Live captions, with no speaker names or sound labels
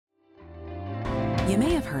You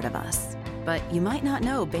may have heard of us, but you might not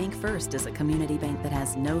know Bank First is a community bank that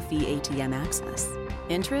has no-fee ATM access,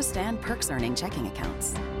 interest and perks earning checking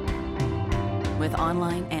accounts. With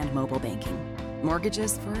online and mobile banking,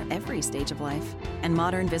 mortgages for every stage of life, and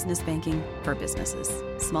modern business banking for businesses,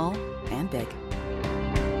 small and big.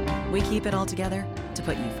 We keep it all together to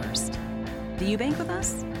put you first. Do you bank with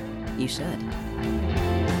us? You should.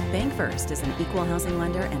 Bank First is an equal housing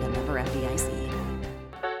lender and a member FDIC.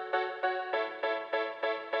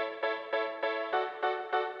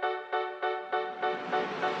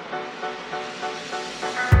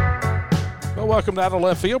 Well, welcome to Out of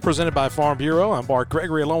Left Field, presented by Farm Bureau. I'm Bart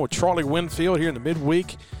Gregory, along with Charlie Winfield here in the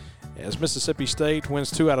midweek, as Mississippi State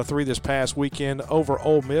wins 2 out of 3 this past weekend over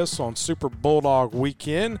Ole Miss on Super Bulldog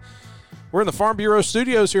weekend. We're in the Farm Bureau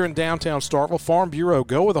studios here in downtown Starkville. Farm Bureau,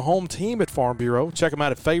 go with a home team at Farm Bureau. Check them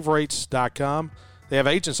out at favorites.com. They have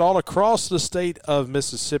agents all across the state of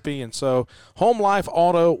Mississippi, and so home, life,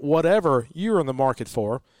 auto, whatever you're in the market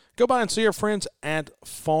for, go by and see our friends at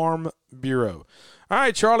Farm Bureau. All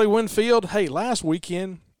right, Charlie Winfield. Hey, last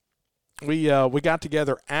weekend we got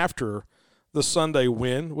together after the Sunday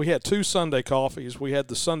win. We had 2 Sunday coffees. We had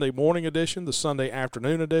the Sunday morning edition, the Sunday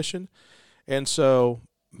afternoon edition. And so,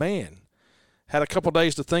 man, had a couple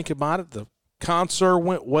days to think about it. The concert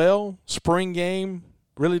went well. Spring game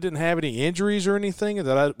really didn't have any injuries or anything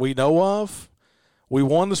that we know of. We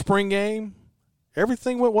won the spring game.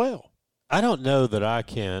 Everything went well. I don't know that I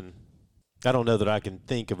can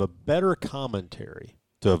think of a better commentary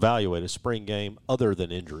to evaluate a spring game other than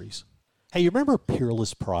injuries. Hey, you remember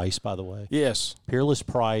Peerless Price, by the way? Yes. Peerless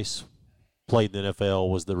Price played in the NFL,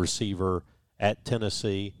 was the receiver at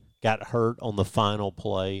Tennessee, got hurt on the final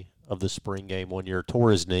play of the spring game one year,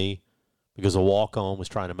 tore his knee because a walk-on was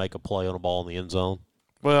trying to make a play on a ball in the end zone.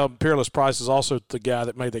 Well, Peerless Price is also the guy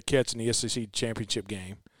that made that catch in the SEC championship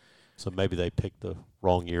game. So maybe they picked the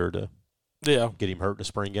wrong year to get him hurt in a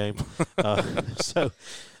spring game.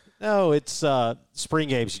 It's spring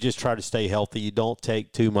games. You just try to stay healthy. You don't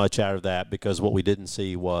take too much out of that, because what we didn't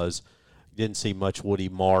see much Woody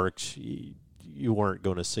Marks. You weren't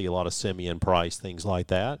going to see a lot of Simeon Price, things like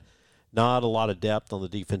that. Not a lot of depth on the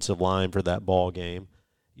defensive line for that ball game.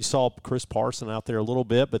 You saw Chris Parson out there a little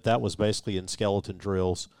bit, but that was basically in skeleton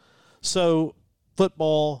drills. So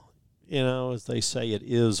football, as they say, it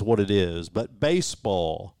is what it is. But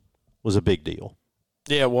baseball was a big deal.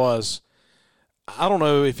 Yeah, it was. I don't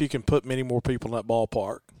know if you can put many more people in that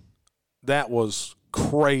ballpark. That was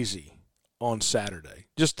crazy on Saturday.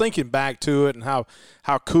 Just thinking back to it and how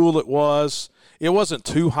cool it was. It wasn't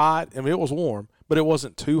too hot. I mean, it was warm, but it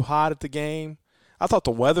wasn't too hot at the game. I thought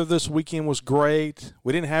the weather this weekend was great.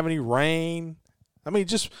 We didn't have any rain. I mean,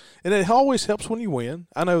 and it always helps when you win.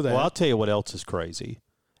 I know that. Well, I'll tell you what else is crazy.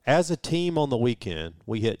 As a team on the weekend,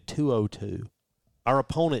 we hit 202. Our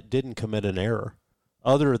opponent didn't commit an error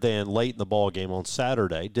other than late in the ball game on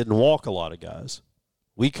Saturday. Didn't walk a lot of guys.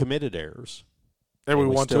 We committed errors. And we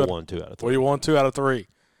won 2 out of 3. We won 2 out of 3.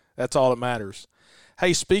 That's all that matters.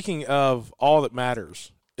 Hey, speaking of all that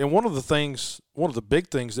matters, and one of the big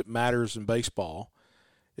things that matters in baseball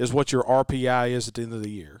is what your RPI is at the end of the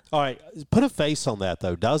year. All right, put a face on that,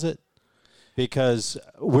 though, does it? Because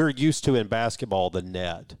we're used to in basketball the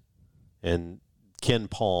net and Ken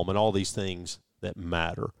Palm and all these things that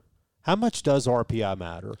matter. How much does RPI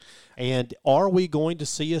matter? And are we going to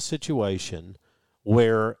see a situation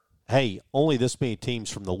where, hey, only this many teams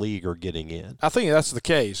from the league are getting in? I think that's the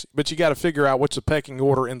case, but you got to figure out what's the pecking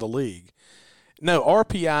order in the league. No,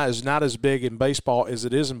 RPI is not as big in baseball as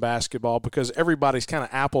it is in basketball, because everybody's kind of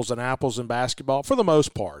apples and apples in basketball for the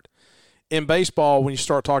most part. In baseball, when you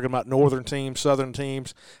start talking about northern teams, southern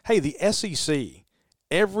teams, hey, the SEC,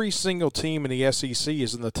 every single team in the SEC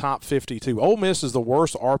is in the top 52. Ole Miss is the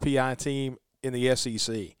worst RPI team in the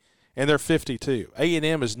SEC, and they're 52.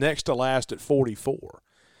 A&M is next to last at 44.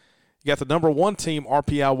 You got the number 1 team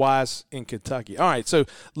RPI-wise in Kentucky. All right, so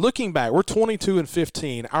looking back, we're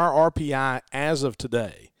 22-15. Our RPI as of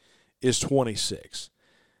today is 26.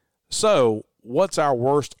 So what's our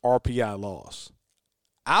worst RPI loss?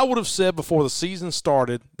 I would have said before the season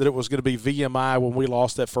started that it was going to be VMI when we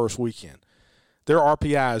lost that first weekend. Their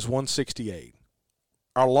RPI is 168.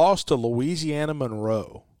 Our loss to Louisiana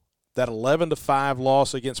Monroe, that 11-5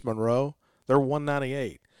 loss against Monroe, they're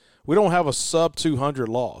 198. We don't have a sub-200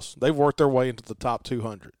 loss. They've worked their way into the top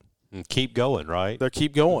 200. And keep going, right? They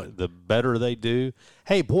keep going. The better they do.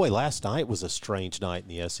 Hey, boy, last night was a strange night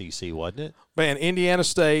in the SEC, wasn't it? Man, Indiana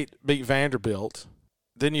State beat Vanderbilt.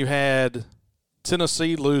 Then you had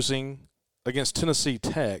Tennessee losing against Tennessee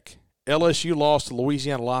Tech. LSU lost to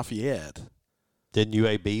Louisiana Lafayette. Didn't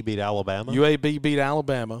UAB beat Alabama? UAB beat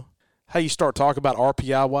Alabama. Hey, you start talking about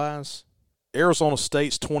RPI-wise, Arizona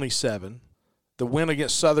State's 27. The win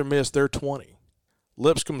against Southern Miss, they're 20.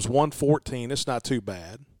 Lipscomb's 114. It's not too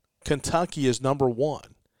bad. Kentucky is number 1.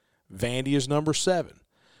 Vandy is number 7.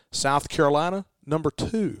 South Carolina, number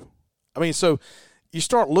 2. I mean, so you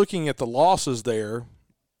start looking at the losses there.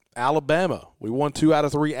 Alabama, we won 2 out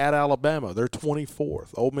of 3 at Alabama. They're 24th.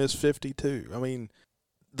 Ole Miss 52. I mean,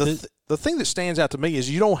 the thing that stands out to me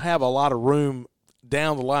is you don't have a lot of room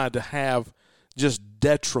down the line to have just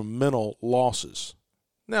detrimental losses.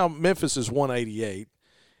 Now, Memphis is 188,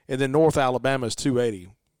 and then North Alabama is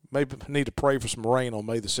 280. Maybe need to pray for some rain on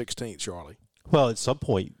May the 16th, Charlie. Well, at some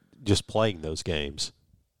point, just playing those games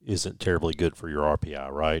isn't terribly good for your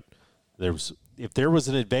RPI, right? If there was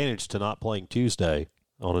an advantage to not playing Tuesday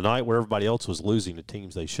on a night where everybody else was losing to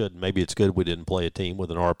teams they shouldn't, maybe it's good we didn't play a team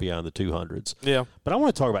with an RPI in the 200s. Yeah. But I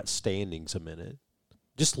want to talk about standings a minute.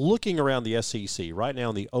 Just looking around the SEC, right now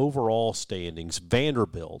in the overall standings,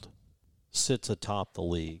 Vanderbilt sits atop the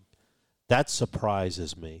league. That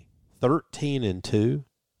surprises me. 13-2.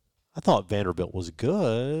 I thought Vanderbilt was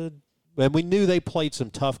good, and we knew they played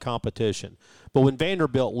some tough competition. But when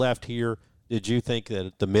Vanderbilt left here, did you think that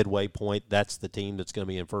at the midway point, that's the team that's going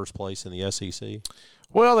to be in first place in the SEC?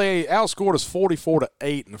 Well, they outscored us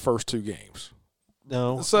 44-8 in the first 2 games.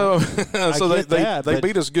 No. So they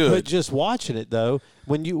beat us good. But just watching it, though,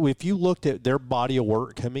 if you looked at their body of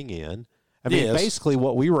work coming in, I mean, basically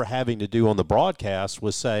what we were having to do on the broadcast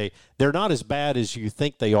was say their not as bad as you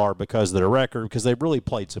think they are because of their record, because they've really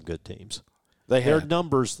played some good teams. Their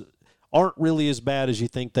numbers aren't really as bad as you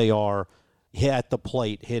think they are at the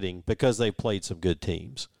plate hitting because they've played some good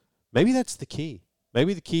teams. Maybe that's the key.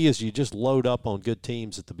 Maybe the key is you just load up on good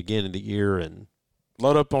teams at the beginning of the year and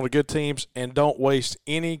load up on the good teams and don't waste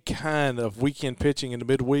any kind of weekend pitching in the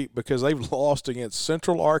midweek because they've lost against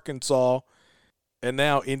Central Arkansas and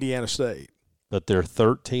now Indiana State. But they're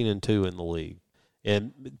 13-2 in the league.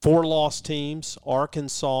 And 4 lost teams,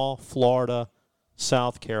 Arkansas, Florida,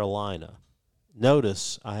 South Carolina.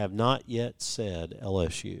 Notice I have not yet said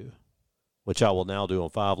LSU, which I will now do on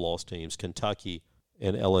 5 lost teams, Kentucky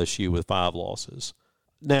and LSU with 5 losses.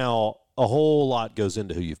 Now, a whole lot goes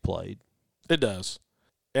into who you've played. It does.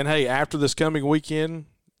 And, hey, after this coming weekend,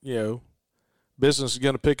 business is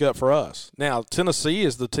going to pick up for us. Now, Tennessee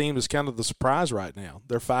is the team that's kind of the surprise right now.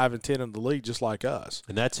 They're 5-10 in the league just like us.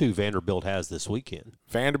 And that's who Vanderbilt has this weekend.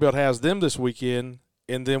 Vanderbilt has them this weekend,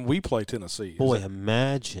 and then we play Tennessee. Boy,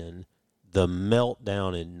 imagine the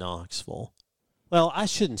meltdown in Knoxville. Well, I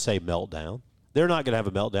shouldn't say meltdown. They're not going to have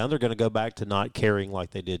a meltdown. They're going to go back to not caring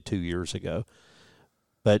like they did 2 years ago.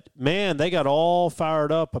 But, man, they got all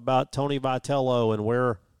fired up about Tony Vitello and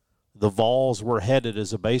where the Vols were headed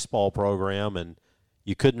as a baseball program, and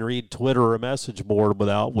you couldn't read Twitter or a message board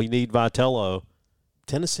without "we need Vitello."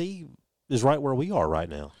 Tennessee is right where we are right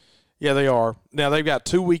now. Yeah, they are. Now, they've got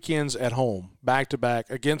 2 weekends at home,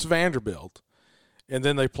 back-to-back, against Vanderbilt, and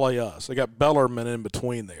then they play us. They got Bellarmine in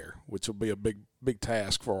between there, which will be a big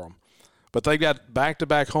task for them. But they've got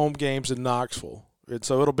back-to-back home games in Knoxville. And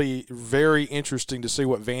so it'll be very interesting to see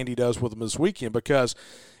what Vandy does with them this weekend because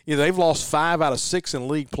they've lost 5 out of 6 in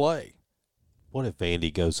league play. What if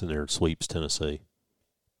Vandy goes in there and sweeps Tennessee?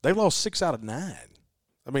 They've lost 6 out of 9.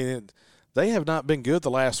 I mean, they have not been good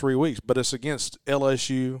the last 3 weeks, but it's against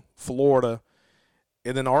LSU, Florida,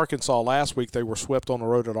 and then Arkansas last week. They were swept on the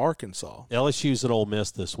road at Arkansas. LSU's at Ole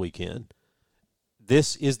Miss this weekend.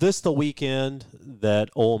 Is this the weekend that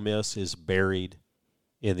Ole Miss is buried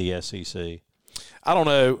in the SEC? I don't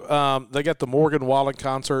know. They got the Morgan Wallen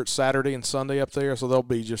concert Saturday and Sunday up there, so there'll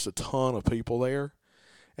be just a ton of people there.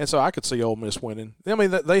 And so I could see Ole Miss winning. I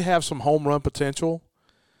mean, they have some home run potential.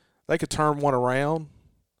 They could turn one around.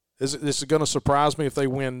 Is it going to surprise me if they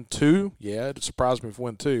win 2? Yeah, it'd surprise me if they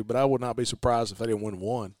win 2, but I would not be surprised if they didn't win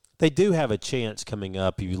 1. They do have a chance coming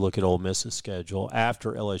up if you look at Ole Miss's schedule.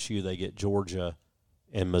 After LSU, they get Georgia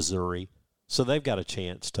and Missouri. So they've got a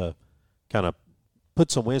chance to kind of put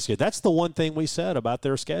some wins here. That's the one thing we said about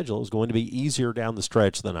their schedule. It's going to be easier down the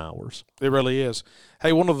stretch than ours. It really is.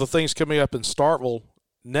 Hey, one of the things coming up in Starkville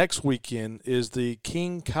next weekend is the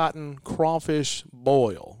King Cotton Crawfish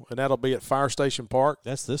Boil, and that'll be at Fire Station Park.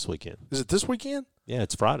 That's this weekend. Is it this weekend? Yeah,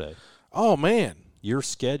 it's Friday. Oh, man. Your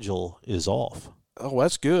schedule is off. Oh,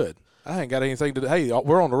 that's good. I ain't got anything to do. Hey,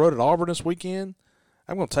 we're on the road at Auburn this weekend.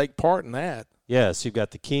 I'm going to take part in that. Yes, you've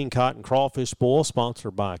got the King Cotton Crawfish Boil,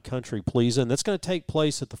 sponsored by Country Pleasin'. That's going to take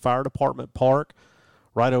place at the Fire Department Park,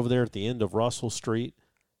 right over there at the end of Russell Street.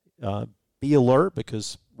 Be alert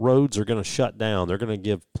because roads are going to shut down. They're going to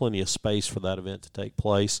give plenty of space for that event to take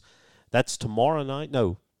place. That's tomorrow night.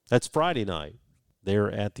 No, that's Friday night. They're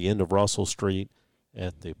at the end of Russell Street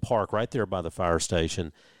at the park right there by the fire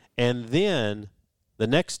station. And then the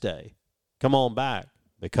next day, come on back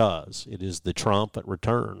because it is the triumphant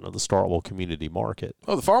return of the Starkville Community Market.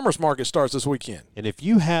 Oh, the farmers market starts this weekend. And if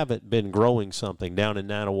you haven't been growing something down in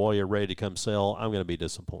Nanawoya ready to come sell, I'm going to be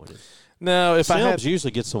disappointed. No, if Sims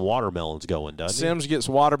usually gets some watermelons going, doesn't he? Sims gets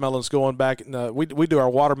watermelons going back. No, we do our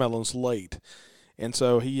watermelons late. And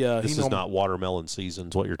so this is not watermelon season,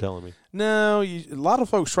 is what you're telling me. No, a lot of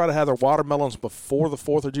folks try to have their watermelons before the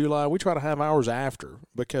 4th of July. We try to have ours after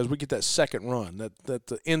because we get that second run, that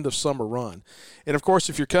the end of summer run. And, of course,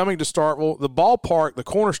 if you're coming to Starkville, the ballpark, the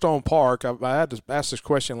Cornerstone Park, I had to ask this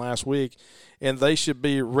question last week, and they should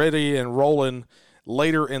be ready and rolling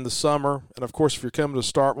later in the summer. And, of course, if you're coming to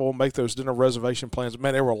Starkville, make those dinner reservation plans.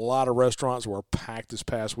 Man, there were a lot of restaurants that were packed this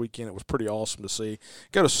past weekend. It was pretty awesome to see.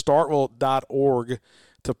 Go to starkville.org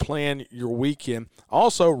to plan your weekend.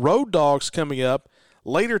 Also, Road Dogs coming up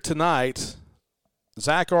later tonight.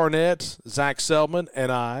 Zach Arnett, Zach Selman,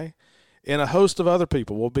 and I, and a host of other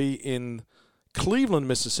people will be in Cleveland,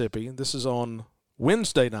 Mississippi. This is on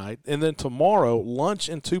Wednesday night. And then tomorrow, lunch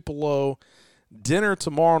in Tupelo, dinner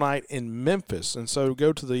tomorrow night in Memphis. And so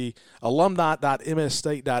go to the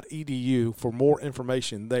alumni.msstate.edu for more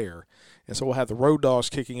information there. And so we'll have the Road Dogs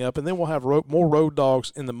kicking up, and then we'll have more Road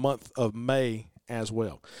Dogs in the month of May as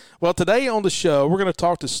well. Well, today on the show, we're going to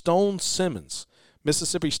talk to Stone Simmons,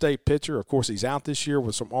 Mississippi State pitcher. Of course, he's out this year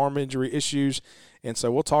with some arm injury issues. And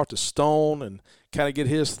so we'll talk to Stone and kind of get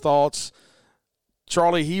his thoughts.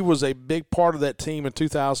 Charlie, he was a big part of that team in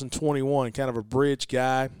 2021, kind of a bridge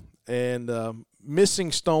guy. And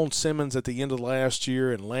missing Stone Simmons at the end of last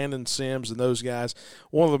year and Landon Sims and those guys,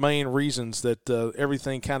 one of the main reasons that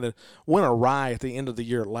everything kind of went awry at the end of the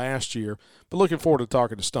year last year. But looking forward to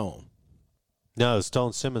talking to Stone. No,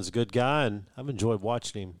 Stone Simmons is a good guy, and I've enjoyed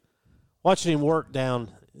watching him work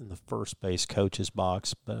down in the first base coach's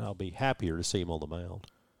box, but I'll be happier to see him on the mound.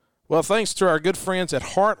 Well, thanks to our good friends at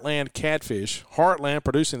Heartland Catfish. Heartland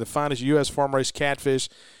producing the finest U.S. farm-raised catfish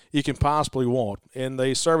you can possibly want. And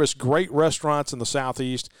they service great restaurants in the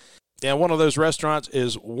Southeast. And one of those restaurants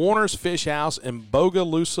is Warner's Fish House in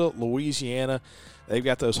Bogalusa, Louisiana. They've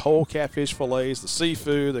got those whole catfish fillets, the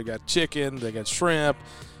seafood. They've got chicken. They got shrimp.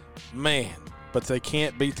 Man, but they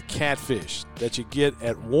can't beat the catfish that you get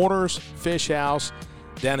at Warner's Fish House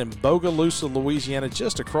down in Bogalusa, Louisiana,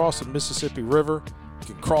 just across the Mississippi River.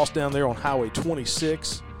 You can cross down there on Highway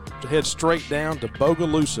 26 to head straight down to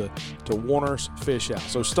Bogalusa to Warner's Fish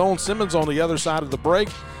House. So Stone Simmons on the other side of the break.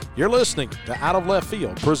 You're listening to Out of Left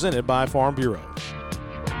Field, presented by Farm Bureau.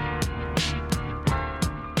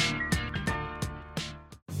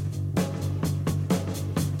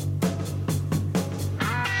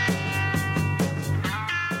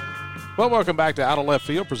 Well, welcome back to Out of Left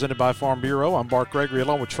Field, presented by Farm Bureau. I'm Bart Gregory,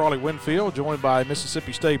 along with Charlie Winfield, joined by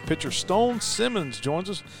Mississippi State pitcher Stone Simmons joins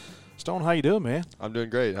us. Stone, how you doing, man? I'm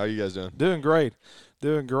doing great. How are you guys doing? Doing great.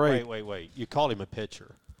 Wait. You called him a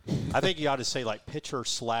pitcher. I think you ought to say like pitcher /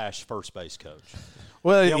 first base coach.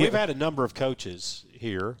 Well, yeah, we've had a number of coaches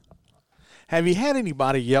here. Have you had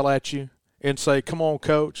anybody yell at you and say, "Come on,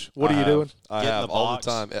 coach, what are you doing?" I have all the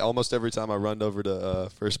time. Almost every time I run over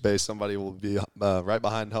to first base, somebody will be right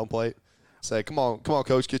behind home plate. Say, come on,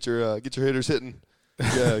 coach, get your hitters hitting,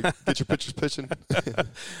 get your pitchers pitching.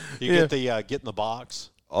 Get in the box.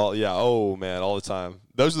 Oh yeah, oh man, all the time.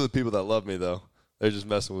 Those are the people that love me though. They're just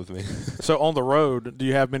messing with me. So on the road, do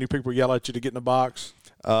you have many people yell at you to get in the box?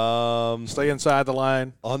 Stay inside the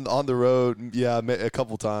line. On the road, yeah, a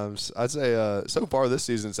couple times. I'd say so far this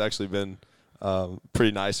season it's actually been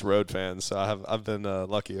pretty nice road fans. So I've been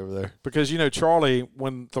lucky over there. Because, Charlie,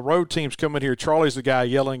 when the road teams come in here, Charlie's the guy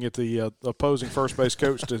yelling at the opposing first base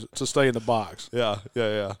coach to stay in the box. Yeah.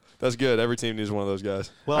 That's good. Every team needs one of those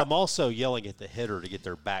guys. Well, I'm also yelling at the hitter to get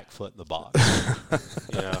their back foot in the box.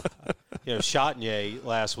 Chatagnier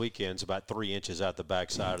last weekend's about 3 inches out the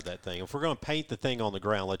backside of that thing. If we're going to paint the thing on the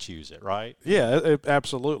ground, let's use it, right? Yeah,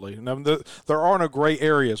 absolutely. Now, there are no gray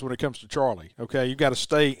areas when it comes to Charlie, okay? You've got to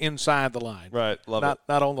stay inside the line. Right, love it.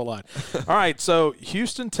 Not on the line. All right, so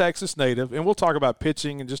Houston, Texas native, and we'll talk about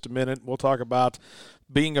pitching in just a minute. We'll talk about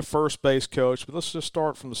being a first base coach, but let's just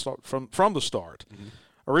start from the start. Mm-hmm.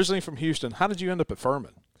 Originally from Houston, how did you end up at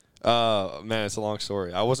Furman? Man, it's a long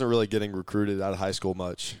story. I wasn't really getting recruited out of high school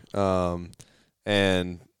much. I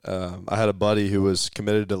had a buddy who was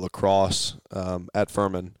committed to lacrosse at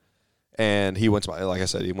Furman, and he went to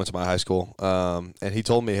my high school. And he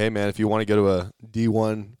told me, hey, man, if you want to go to a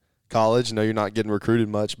D1 college, you're not getting recruited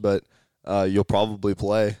much, but you'll probably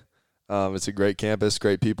play. It's a great campus,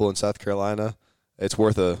 great people in South Carolina. It's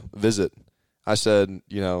worth a visit. I said,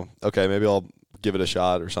 okay, maybe I'll give it a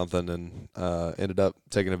shot or something, and ended up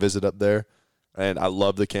taking a visit up there. And I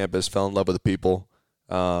loved the campus, fell in love with the people.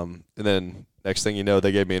 And then next thing you know,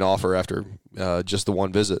 they gave me an offer after just the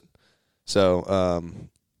one visit. So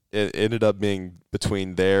it ended up being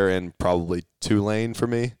between there and probably Tulane for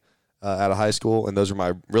me out of high school, and those are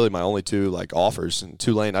my only two like offers. And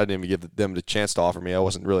Tulane, I didn't even give them the chance to offer me. I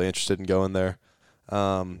wasn't really interested in going there.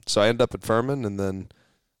 So I ended up at Furman, and then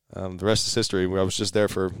the rest is history. I was just there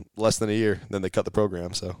for less than a year. Then they cut the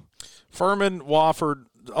program. So Furman, Wofford,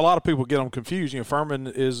 a lot of people get them confused. Furman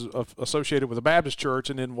is associated with the Baptist church,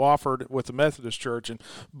 and then Wofford with the Methodist church. And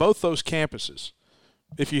both those campuses,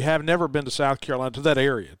 if you have never been to South Carolina, to that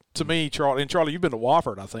area, to me, Charlie, you've been to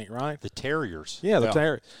Wofford, I think, right? The Terriers. Yeah, the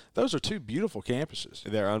Terriers. Those are two beautiful campuses.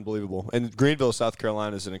 They're unbelievable. And Greenville, South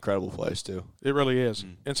Carolina is an incredible place, too. It really is.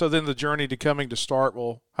 And so then the journey to coming to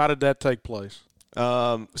Starkville, how did that take place?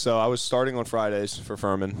 So I was starting on Fridays for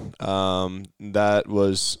Furman. So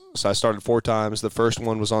I started 4 times. The first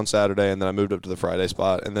one was on Saturday, and then I moved up to the Friday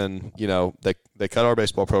spot. And then, they cut our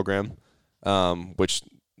baseball program, which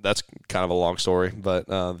that's kind of a long story. But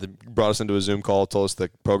they brought us into a Zoom call, told us the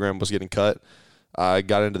program was getting cut. I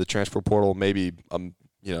got into the transfer portal maybe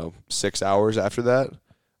 6 hours after that,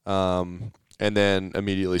 and then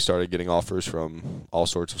immediately started getting offers from all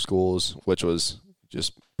sorts of schools, which was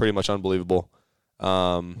just pretty much unbelievable.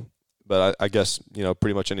 But I guess,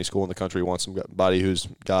 pretty much any school in the country wants somebody who's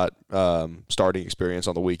got starting experience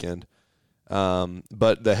on the weekend.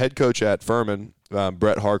 But the head coach at Furman,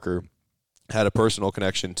 Brett Harker, had a personal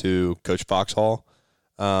connection to Coach Foxhall.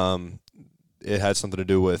 It had something to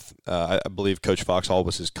do with, I believe Coach Foxhall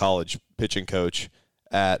was his college pitching coach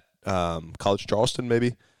at College Charleston,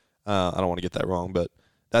 maybe. I don't want to get that wrong, but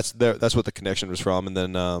that's what the connection was from. And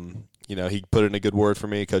then, he put in a good word for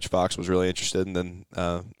me. Coach Fox was really interested, and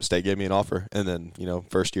then State gave me an offer. And then,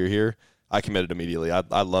 first year here, I committed immediately.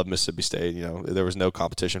 I love Mississippi State. There was no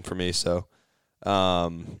competition for me. So,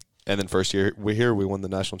 and then first year we won the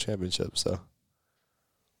national championship. So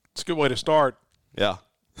it's a good way to start. Yeah.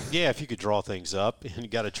 Yeah, if you could draw things up and you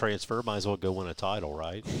got to transfer, might as well go win a title,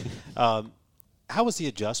 right? How was the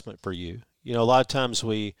adjustment for you? A lot of times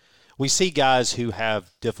we see guys who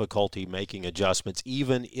have difficulty making adjustments,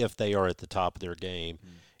 even if they are at the top of their game,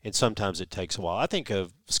 and sometimes it takes a while. I think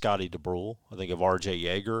of Scotty DeBrule. I think of R.J.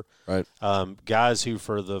 Yeager. Right. Guys who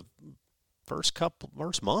for the first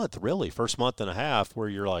month and a half, where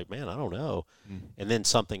you're like, man, I don't know, and then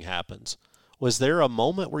something happens. Was there a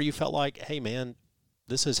moment where you felt like, hey, man,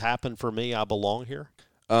 this has happened for me, I belong here?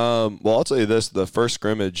 Well, I'll tell you this. The first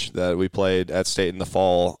scrimmage that we played at State in the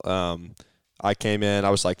fall, I came in, I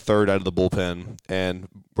was like third out of the bullpen, and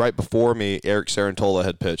right before me, Eric Sarantola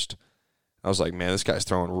had pitched. I was like, man, this guy's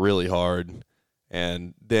throwing really hard.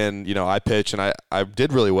 And then, I pitched, and I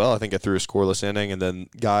did really well. I think I threw a scoreless inning, and then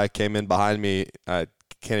guy came in behind me. I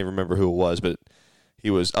can't even remember who it was, but he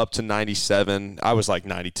was up to 97. I was like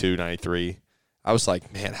 92, 93. I was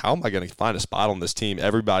like, man, how am I going to find a spot on this team?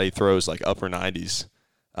 Everybody throws like upper 90s.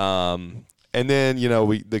 And then,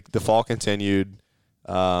 the fall continued.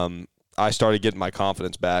 I started getting my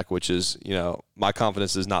confidence back, which is, my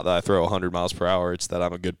confidence is not that I throw 100 miles per hour. It's that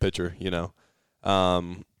I'm a good pitcher,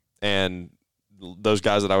 and those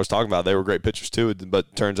guys that I was talking about, they were great pitchers too,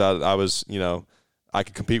 but turns out I was, I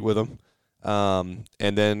could compete with them.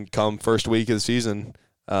 And then come first week of the season,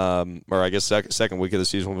 or I guess second week of the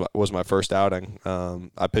season was my first outing.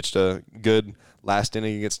 I pitched a good last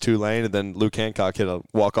inning against Tulane, and then Luke Hancock hit a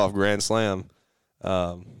walk-off grand slam.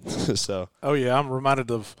 So. Oh, yeah, I'm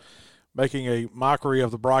reminded of making a mockery of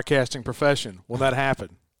the broadcasting profession when that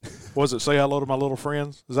happened. Was it say hello to my little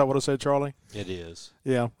friends? Is that what it said, Charlie? It is.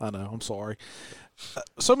 Yeah, I know. I'm sorry.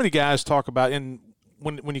 So many guys talk about, and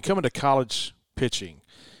when you come into college pitching,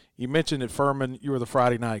 you mentioned at Furman you were the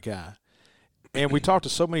Friday night guy. And we talked to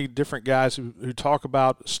so many different guys who talk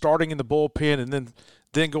about starting in the bullpen and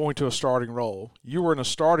then going to a starting role. You were in a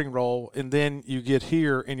starting role, and then you get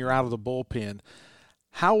here and you're out of the bullpen.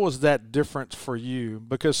 How was that different for you?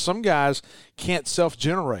 Because some guys can't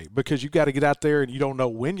self-generate because you got to get out there and you don't know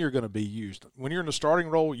when you're going to be used. When you're in the starting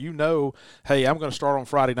role, hey, I'm going to start on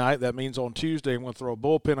Friday night. That means on Tuesday I'm going to throw a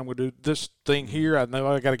bullpen. I'm going to do this thing here. I know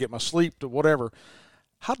I got to get my sleep to whatever.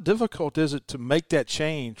 How difficult is it to make that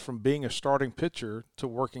change from being a starting pitcher to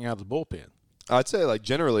working out of the bullpen? I'd say,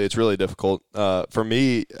 generally it's really difficult. For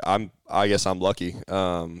me, I guess I'm lucky.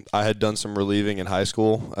 I had done some relieving in high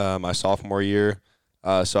school my sophomore year.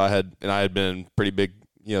 So I had been in pretty big,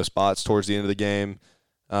 spots towards the end of the game.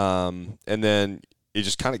 And then it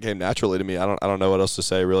just kind of came naturally to me. I don't know what else to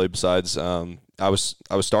say really besides, I was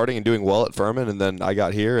starting and doing well at Furman, and then I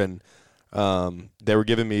got here and, they were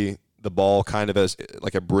giving me the ball kind of as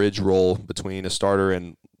like a bridge role between a starter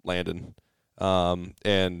and Landon.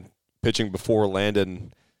 And pitching before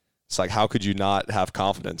Landon, it's like, how could you not have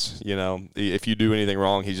confidence? You know, if you do anything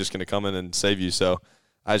wrong, he's just going to come in and save you. So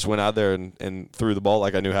I just went out there and threw the ball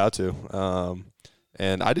like I knew how to.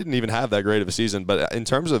 And I didn't even have that great of a season. But in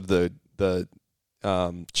terms of the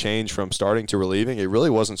change from starting to relieving, it really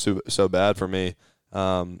wasn't so bad for me.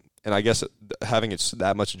 And I guess having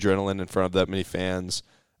that much adrenaline in front of that many fans,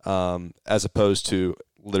 as opposed to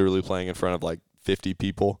literally playing in front of like 50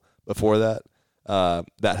 people before that,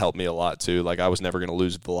 that helped me a lot too. Like I was never going to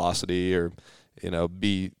lose velocity or,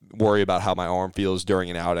 worry about how my arm feels during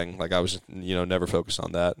an outing. Like I was, never focused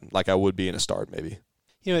on that like I would be in a start maybe.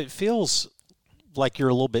 It feels like you're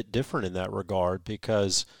a little bit different in that regard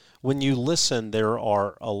because when you listen, there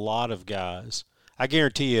are a lot of guys. I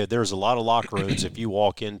guarantee you there's a lot of locker rooms if you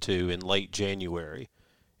walk into in late January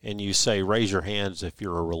and you say, raise your hands if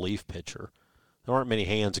you're a relief pitcher. There aren't many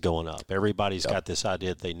hands going up. Everybody's got this idea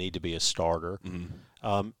that they need to be a starter.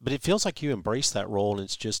 Mm-hmm. But it feels like you embrace that role, and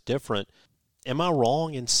it's just different. Am I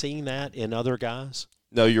wrong in seeing that in other guys?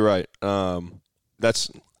 No, you're right.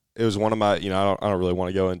 It was one of my, I don't really want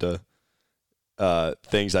to go into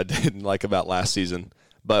things I didn't like about last season.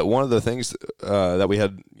 But one of the things that we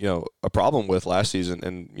had, a problem with last season,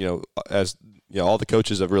 and, as all the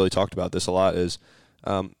coaches have really talked about this a lot, is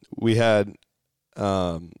we had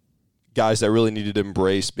guys that really needed to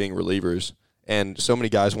embrace being relievers, and so many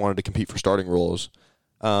guys wanted to compete for starting roles.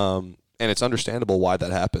 And it's understandable why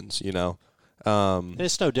that happens, And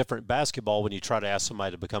it's no different in basketball when you try to ask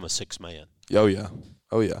somebody to become a sixth man. Oh yeah.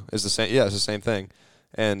 It's the same. Yeah, it's the same thing.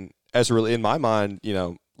 And in my mind,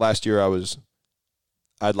 last year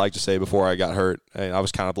I'd like to say before I got hurt, I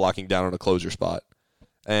was kind of locking down on a closer spot.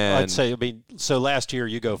 And I'd say, so last year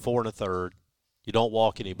you go 4 1/3, you don't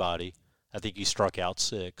walk anybody. I think you struck out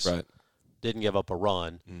 6. Right. Didn't give up a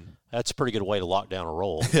run. That's a pretty good way to lock down a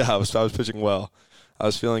roll. Yeah, I was pitching well. I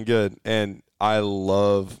was feeling good, and I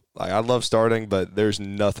love starting, but there's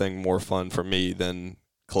nothing more fun for me than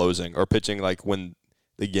closing or pitching. Like when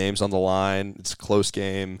the game's on the line, it's a close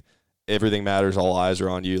game, everything matters, all eyes are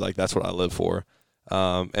on you. Like that's what I live for.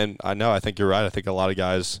 And I think you're right. I think a lot of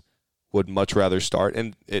guys would much rather start,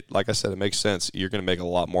 and like I said, it makes sense. You're going to make a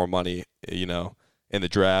lot more money, in the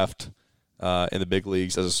draft. In the big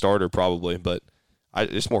leagues as a starter probably, but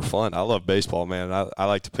it's more fun. I love baseball, man. I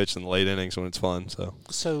like to pitch in the late innings when it's fun.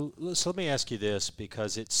 So let me ask you this,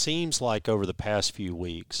 because it seems like over the past few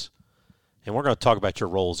weeks, and we're going to talk about your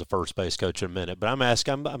role as a first base coach in a minute, but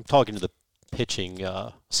I'm talking to the pitching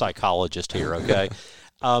psychologist here, okay?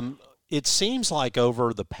 It seems like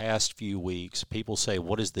over the past few weeks, people say,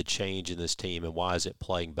 what is the change in this team and why is it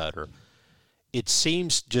playing better? It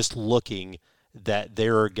seems just looking that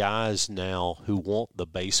there are guys now who want the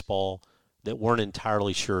baseball that weren't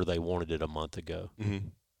entirely sure they wanted it a month ago. Mm-hmm.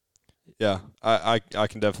 Yeah, I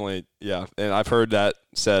can definitely, and I've heard that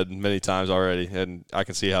said many times already, and I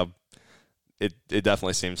can see how it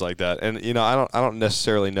definitely seems like that. And I don't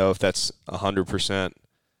necessarily know if that's 100%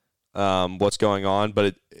 what's going on,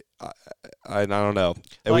 but I don't know.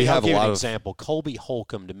 And we have I'll give a lot an of example. Colby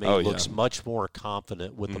Holcomb to me looks much more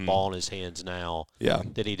confident with the ball in his hands now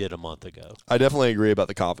than he did a month ago. I definitely agree about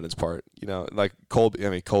the confidence part. Like Colby.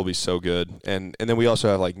 I mean, Colby's so good, and then we also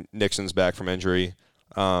have like Nixon's back from injury.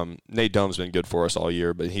 Nate Dome's been good for us all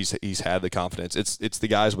year, but he's had the confidence. It's the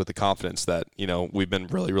guys with the confidence that we've been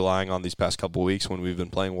really relying on these past couple of weeks when we've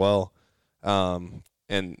been playing well,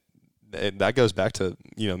 and that goes back to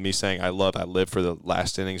me saying I live for the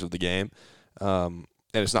last innings of the game, and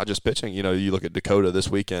it's not just pitching. You look at Dakota this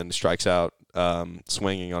weekend, strikes out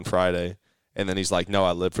swinging on Friday, and then he's like, no,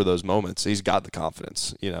 I live for those moments. He's got the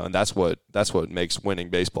confidence, and that's what makes winning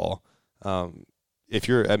baseball. If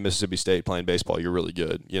you're at Mississippi State playing baseball, you're really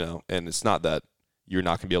good, and it's not that you're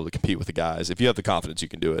not going to be able to compete with the guys. If you have the confidence, you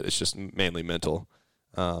can do it. It's just mainly mental.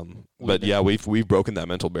 But yeah, we've broken that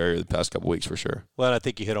mental barrier the past couple of weeks for sure. Well, I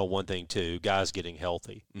think you hit on one thing too: guys getting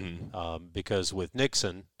healthy. Mm-hmm. Because with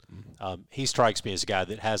Nixon, he strikes me as a guy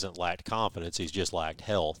that hasn't lacked confidence; he's just lacked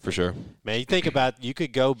health. For sure. Man, you think about, you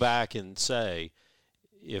could go back and say,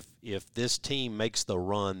 if this team makes the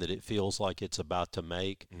run that it feels like it's about to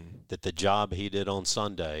make, that the job he did on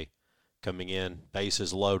Sunday, coming in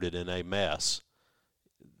bases loaded in a mess,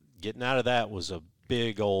 getting out of that was a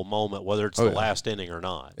big old moment, whether it's the last inning or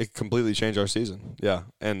not. It completely changed our season. Yeah,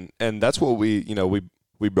 and that's what we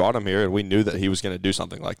brought him here, and we knew that he was going to do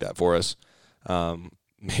something like that for us.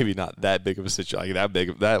 Maybe not that big of a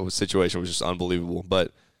situation. Situation was just unbelievable,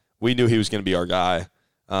 but we knew he was going to be our guy.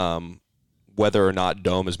 Whether or not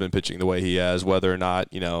Dome has been pitching the way he has, whether or not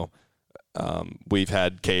We've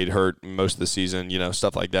had Cade hurt most of the season,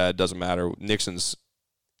 stuff like that. It doesn't matter. Nixon's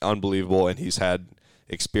unbelievable, and he's had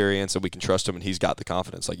experience, and we can trust him, and he's got the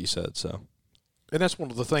confidence, like you said. So, and that's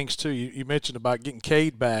one of the things too. You mentioned about getting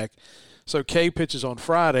Cade back. So Cade pitches on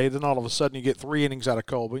Friday, then all of a sudden you get 3 innings out of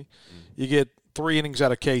Colby, you get 3 innings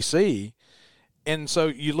out of KC, and so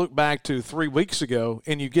you look back to 3 weeks ago,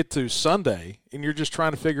 and you get to Sunday, and you're just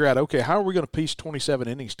trying to figure out, okay, how are we going to piece 27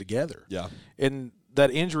 innings together? Yeah, and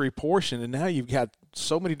that injury portion, and now you've got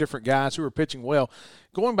so many different guys who are pitching well.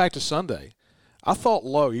 Going back to Sunday, I thought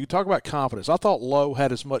Lowe, you talk about confidence, I thought Lowe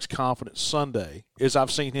had as much confidence Sunday as I've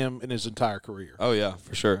seen him in his entire career. Oh, yeah,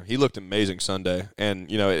 for sure. He looked amazing Sunday. And,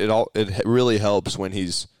 it really helps when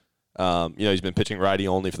he's, he's been pitching righty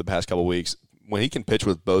only for the past couple of weeks. When he can pitch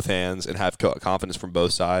with both hands and have confidence from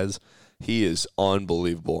both sides, he is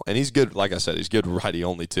unbelievable. And he's good, like I said, he's good righty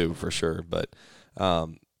only too, for sure. But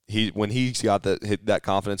when he's got that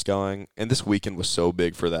confidence going, and this weekend was so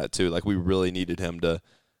big for that too. Like, we really needed him to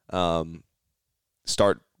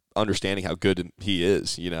start understanding how good he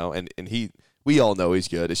is, and we all know he's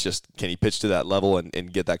good. It's just, can he pitch to that level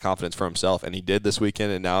and get that confidence for himself? And he did this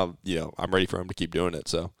weekend, and now, I'm ready for him to keep doing it.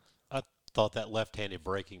 So I thought that left-handed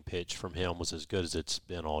breaking pitch from him was as good as it's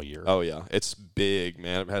been all year. Oh, yeah. It's big,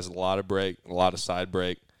 man. It has a lot of break, a lot of side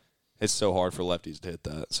break. It's so hard for lefties to hit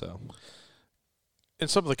that. So, in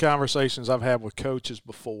some of the conversations I've had with coaches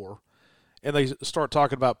before, and they start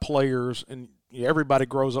talking about players, and everybody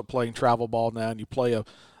grows up playing travel ball now, and you play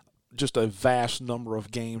just a vast number of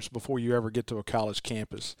games before you ever get to a college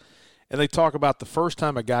campus. And they talk about the first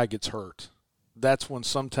time a guy gets hurt, that's when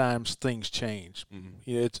sometimes things change. Mm-hmm.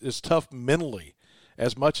 It's tough mentally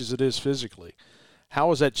as much as it is physically. How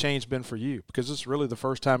has that change been for you? Because it's really the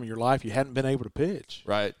first time in your life you hadn't been able to pitch.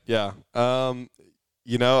 Right, yeah.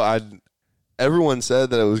 Everyone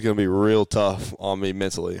said that it was going to be real tough on me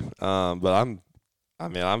mentally, but I'm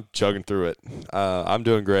chugging through it. I'm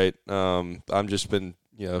doing great. I'm just been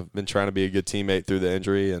trying to be a good teammate through the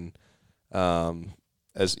injury, and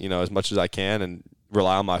as much as I can, and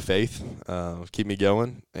rely on my faith, keep me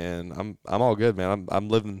going. And I'm all good, man. I'm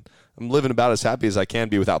living about as happy as I can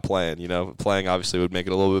be without playing. Playing obviously would make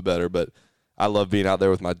it a little bit better, but I love being out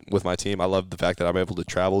there with my team. I love the fact that I'm able to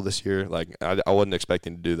travel this year. Like, I wasn't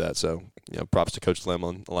expecting to do that, so props to Coach Slim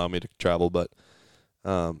on allowing me to travel. But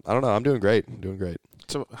I don't know. I'm doing great.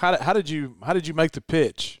 So how did you make the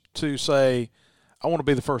pitch to say, I want to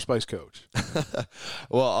be the first base coach?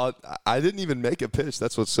 Well, I didn't even make a pitch.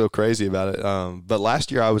 That's what's so crazy about it. But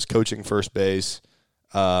last year I was coaching first base.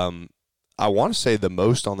 I want to say the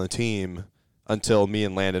most on the team until me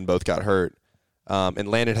and Landon both got hurt. And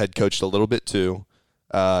Landon had coached a little bit too.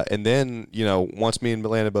 And then, once me and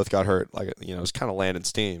Landon both got hurt, it was kind of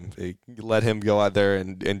Landon's team. He let him go out there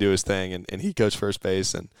and do his thing, and he coached first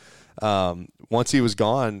base. And once he was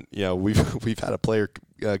gone, we've had a player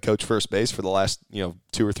coach first base for the last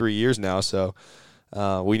 2 or 3 years now. So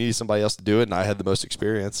we needed somebody else to do it, and I had the most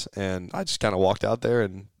experience. And I just kind of walked out there,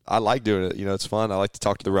 and I like doing it. It's fun. I like to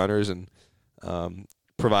talk to the runners and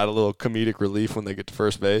provide a little comedic relief when they get to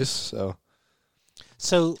first base.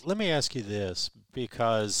 So let me ask you this,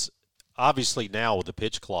 because obviously now with the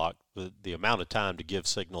pitch clock, the amount of time to give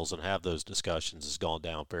signals and have those discussions has gone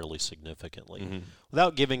down fairly significantly. Mm-hmm.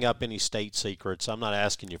 Without giving up any state secrets, I'm not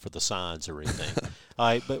asking you for the signs or anything. All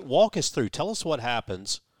right, but walk us through. Tell us what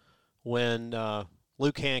happens when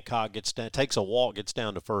Luke Hancock takes a walk, gets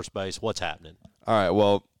down to first base. What's happening? All right,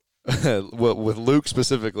 well, with Luke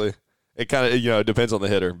specifically, it kind of, it depends on the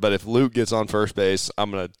hitter. But if Luke gets on first base,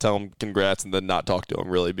 I'm going to tell him congrats and then not talk to him,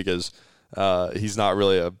 really, because he's not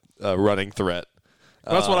really a running threat.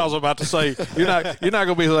 That's what I was about to say. You're not going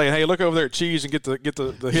to be saying, "Hey, look over there at Cheese and get the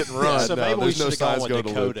hit and run." So maybe we should have gone with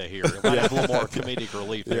Dakota here. It might have a little more comedic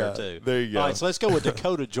relief there too. There you go. All right, so let's go with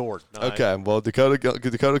Dakota Jordan. Okay, well,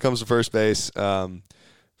 Dakota comes to first base.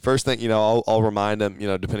 First thing, I'll remind him,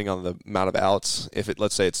 depending on the amount of outs.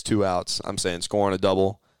 Let's say it's 2 outs, I'm saying scoring a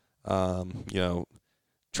double. Try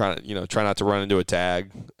not to run into a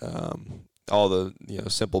tag. All the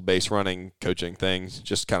simple base running coaching things,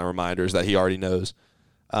 just kind of reminders that he already knows.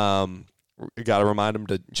 We got to remind him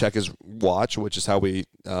to check his watch, which is how we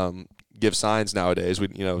give signs nowadays. I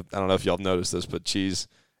don't know if y'all noticed this, but Cheese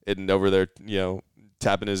isn't over there,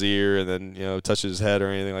 tapping his ear and then touching his head or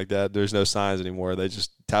anything like that. There's no signs anymore. They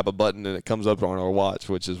just tap a button and it comes up on our watch,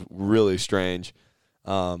 which is really strange.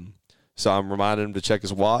 So I'm reminding him to check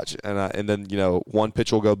his watch, and then one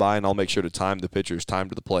pitch will go by, and I'll make sure to time the pitcher's time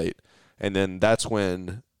to the plate, and then that's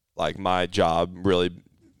when my job really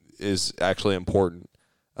is actually important.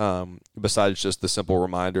 Besides just the simple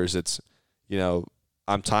reminders, it's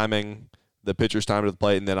I'm timing the pitcher's time to the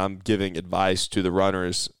plate, and then I'm giving advice to the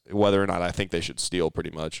runners whether or not I think they should steal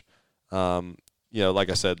pretty much. Like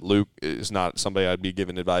I said, Luke is not somebody I'd be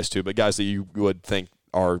giving advice to, but guys that you would think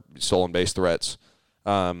are stolen base threats.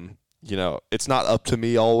 It's not up to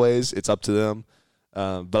me always. It's up to them.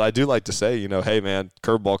 But I do like to say, hey, man,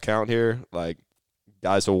 curveball count here. Like,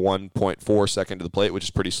 guys are 1.4 second to the plate, which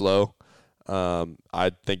is pretty slow.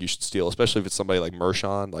 I think you should steal, especially if it's somebody like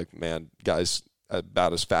Mershon. Like, man, guys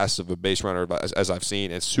about as fast of a base runner as I've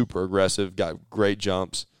seen, and super aggressive, got great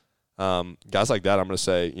jumps. Guys like that, I'm going to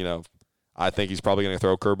say, I think he's probably going to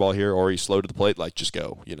throw a curveball here, or he's slow to the plate. Like, just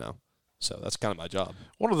go, So that's kind of my job.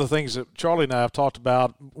 One of the things that Charlie and I have talked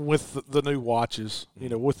about with the new watches,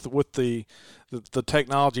 with the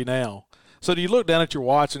technology now. So do you look down at your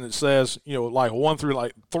watch and it says, like 1 through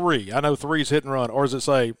like 3? I know 3 is hit and run, or does it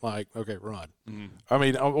say like, okay, run? Mm-hmm. I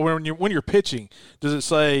mean, when you're pitching, does it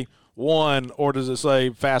say 1 or does it say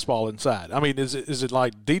fastball inside? I mean, is it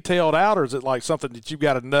like detailed out, or is it like something that you've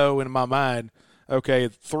got to know in my mind? Okay,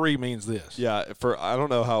 3 means this. Yeah, I don't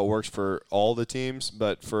know how it works for all the teams,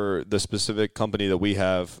 but for the specific company that we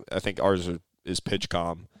have, I think ours is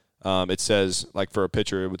PitchCom. It says, like, for a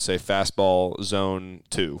pitcher, it would say fastball zone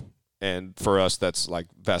 2, and for us, that's like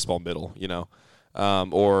fastball middle,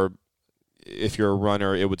 or if you're a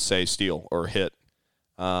runner, it would say steal or hit.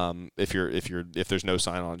 If there's no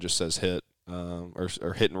sign on, it just says hit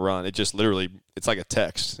or hit and run. It just literally, it's like a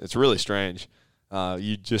text. It's really strange.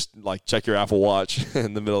 You just like check your Apple Watch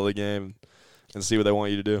in the middle of the game and see what they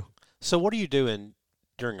want you to do. So what are you doing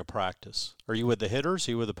during a practice? Are you with the hitters? Or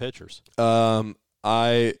are you with the pitchers?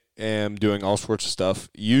 I am doing all sorts of stuff.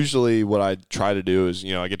 Usually what I try to do is,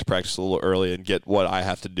 I get to practice a little early and get what I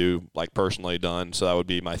have to do, like, personally done. So that would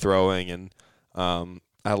be my throwing, and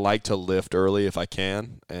I like to lift early if I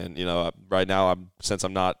can. And, right now, since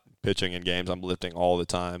I'm not pitching in games, I'm lifting all the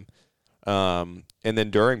time. And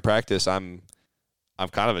then during practice, I'm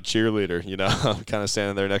kind of a cheerleader, I'm kind of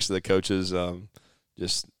standing there next to the coaches,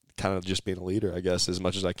 just being a leader, I guess, as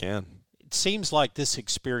much as I can. It seems like this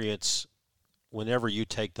experience, whenever you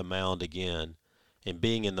take the mound again, and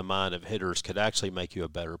being in the mind of hitters could actually make you a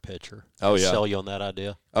better pitcher. Oh, yeah. Sell you on that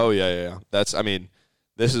idea? Oh, yeah.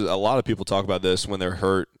 This is, a lot of people talk about this when they're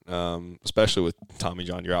hurt, especially with Tommy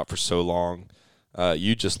John. You're out for so long.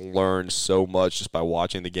 You just learn so much just by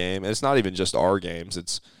watching the game. And it's not even just our games.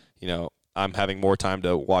 It's, I'm having more time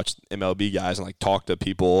to watch MLB guys and, like, talk to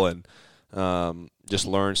people and just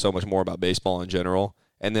learn so much more about baseball in general.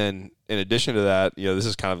 And then in addition to that, this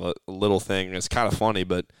is kind of a little thing. It's kind of funny,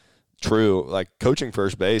 but true. Like, coaching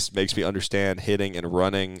first base makes me understand hitting and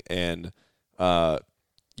running and,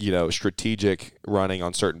 strategic running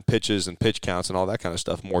on certain pitches and pitch counts and all that kind of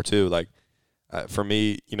stuff more too. Like, for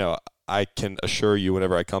me, I can assure you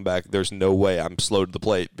whenever I come back, there's no way I'm slow to the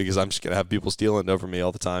plate because I'm just going to have people stealing over me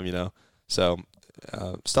all the time, So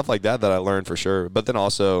stuff like that I learned for sure. But then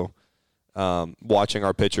also watching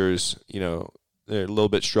our pitchers, they're a little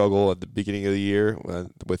bit struggle at the beginning of the year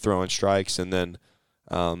with throwing strikes, and then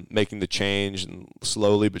making the change and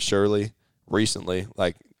slowly but surely recently.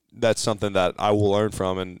 Like, that's something that I will learn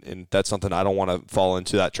from, and that's something I don't want to fall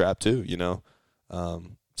into that trap too,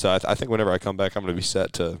 So I think whenever I come back, I'm going to be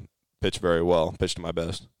set to pitch very well, pitch to my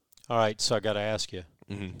best. All right, so I got to ask you.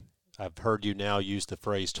 Mm-hmm. I've heard you now use the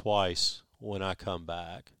phrase twice, when I come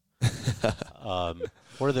back. What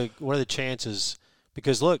are the chances?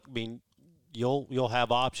 Because look, I mean, you'll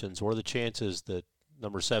have options. What are the chances that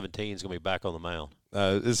number 17 is going to be back on the mound?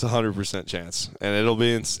 It's 100% chance, and it'll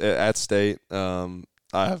be at State.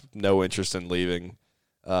 I have no interest in leaving.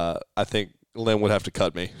 I think Lynn would have to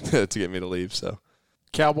cut me to get me to leave. So,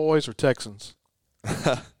 Cowboys or Texans?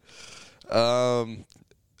 I'm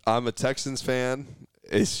a Texans fan.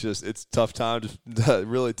 It's tough times,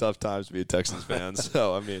 really tough times to be a Texans fan.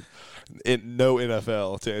 So, I mean, no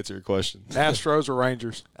NFL to answer your question. Astros or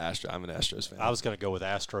Rangers? I'm an Astros fan. I was going to go with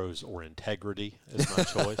Astros or integrity as my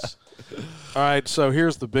choice. All right, so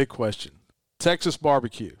here's the big question. Texas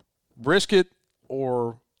barbecue, brisket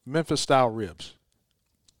or Memphis-style ribs?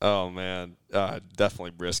 Oh, man.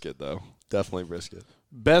 Definitely brisket, though. Definitely brisket.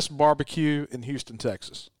 Best barbecue in Houston,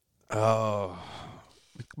 Texas? Oh.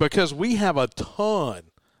 Because we have a ton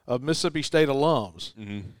of Mississippi State alums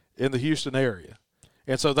in the Houston area.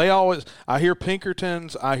 And so they always – I hear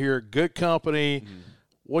Pinkertons. I hear Good Company. Mm-hmm.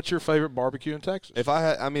 What's your favorite barbecue in Texas? If I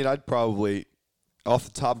had – I'd probably – off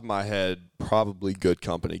the top of my head, probably Good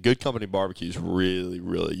Company. Good Company barbecue is really,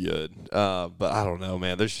 really good. But I don't know,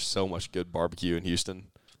 man. There's just so much good barbecue in Houston.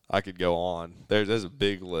 I could go on. There's a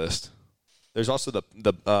big list. There's also the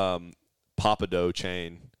Papa Dough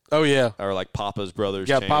chain. Oh, yeah. Or like Papa's Brothers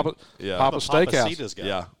chain. Yeah, Papa's Steakhouse. Papacita's got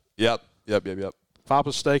yeah. Yep. Yep.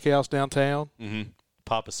 Papa's Steakhouse downtown. Mm-hmm.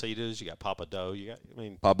 Papacitas, you got Papa Dough.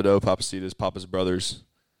 Papa Dough, Papacitas, Papa's Brothers.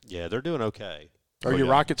 Yeah, they're doing okay. Are you a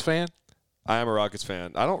Rockets fan? I am a Rockets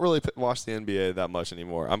fan. I don't really watch the NBA that much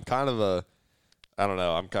anymore. I'm kind of I don't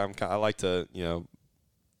know. I like to,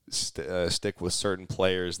 stick with certain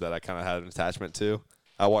players that I kind of had an attachment to.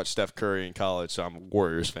 I watched Steph Curry in college, so I'm a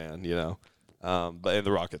Warriors fan, and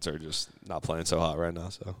the Rockets are just not playing so hot right now.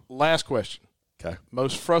 So last question. Okay.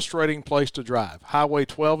 Most frustrating place to drive: Highway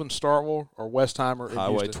 12 in Starkville or Westheimer in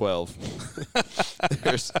Highway Houston? 12.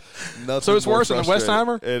 There's nothing. So it's worse than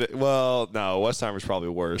Westheimer? Well, no, Westheimer's probably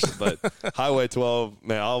worse, but Highway 12,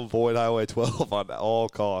 man, I'll avoid Highway 12 on all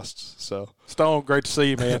costs. So Stone, great to see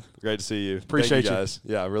you, man. Great to see you. Appreciate Thank you guys.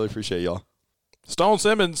 Yeah, I really appreciate y'all. Stone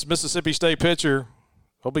Simmons, Mississippi State pitcher.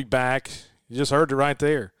 He'll be back. You just heard it right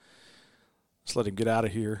there. Let's let him get out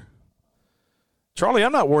of here. Charlie,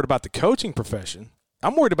 I'm not worried about the coaching profession.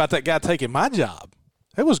 I'm worried about that guy taking my job.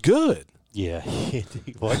 It was good. Yeah.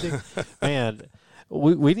 Man,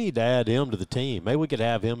 we need to add him to the team. Maybe we could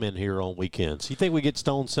have him in here on weekends. You think we get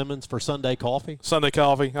Stone Simmons for Sunday coffee? Sunday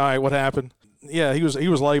coffee. All right, what happened? Yeah, he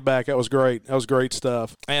was laid back. That was great. That was great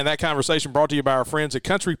stuff. And that conversation brought to you by our friends at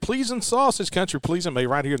Country Pleasin' Sausage. Country Pleasin' made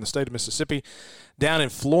right here in the state of Mississippi. Down in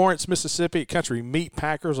Florence, Mississippi, at Country Meat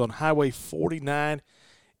Packers on Highway 49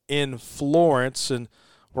 in Florence. And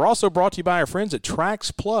we're also brought to you by our friends at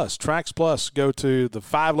Trax Plus. Trax Plus, go to the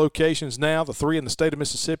 5 locations now, the 3 in the state of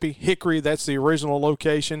Mississippi. Hickory, that's the original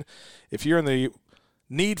location. If you're in the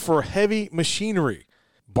need for heavy machinery,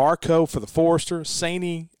 Barco for the Forester,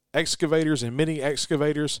 Saney excavators and mini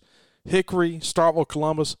excavators, Hickory, Starkville,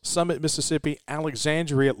 Columbus, Summit, Mississippi,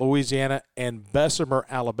 Alexandria, Louisiana, and Bessemer,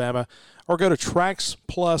 Alabama. Or go to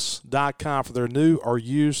TraxPlus.com for their new or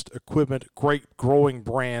used equipment. Great growing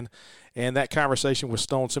brand. And that conversation with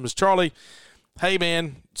Stone Simmons. Charlie, hey,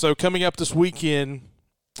 man, so coming up this weekend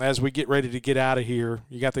as we get ready to get out of here,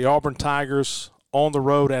 you got the Auburn Tigers on the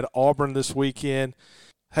road at Auburn this weekend.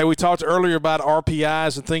 Hey, we talked earlier about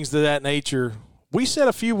RPIs and things of that nature. We said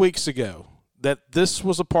a few weeks ago that this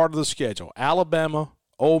was a part of the schedule. Alabama,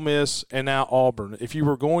 Ole Miss, and now Auburn. If you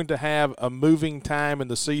were going to have a moving time in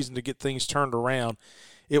the season to get things turned around,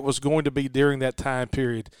 it was going to be during that time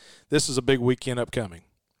period. This is a big weekend upcoming.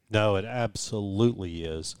 No, it absolutely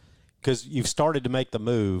is. Because you've started to make the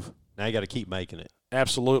move. Now you got to keep making it.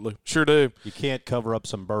 Absolutely. Sure do. You can't cover up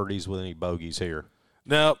some birdies with any bogeys here.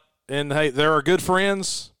 No. And, hey, they're our good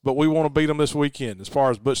friends, but we want to beat them this weekend as far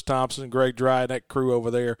as Butch Thompson, Greg Dry, and that crew over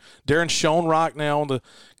there. Darren Schoenrock now on the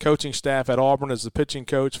coaching staff at Auburn as the pitching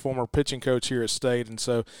coach, former pitching coach here at State. And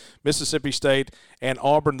so Mississippi State and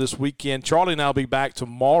Auburn this weekend. Charlie and I will be back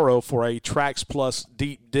tomorrow for a Trax Plus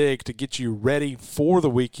Deep Dig to get you ready for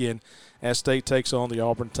the weekend as State takes on the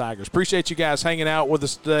Auburn Tigers. Appreciate you guys hanging out with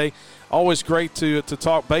us today. Always great to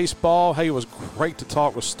talk baseball. Hey, it was great to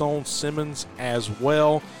talk with Stone Simmons as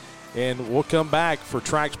well. And we'll come back for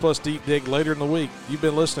Trax Plus Deep Dig later in the week. You've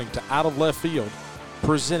been listening to Out of Left Field,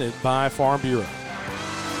 presented by Farm Bureau.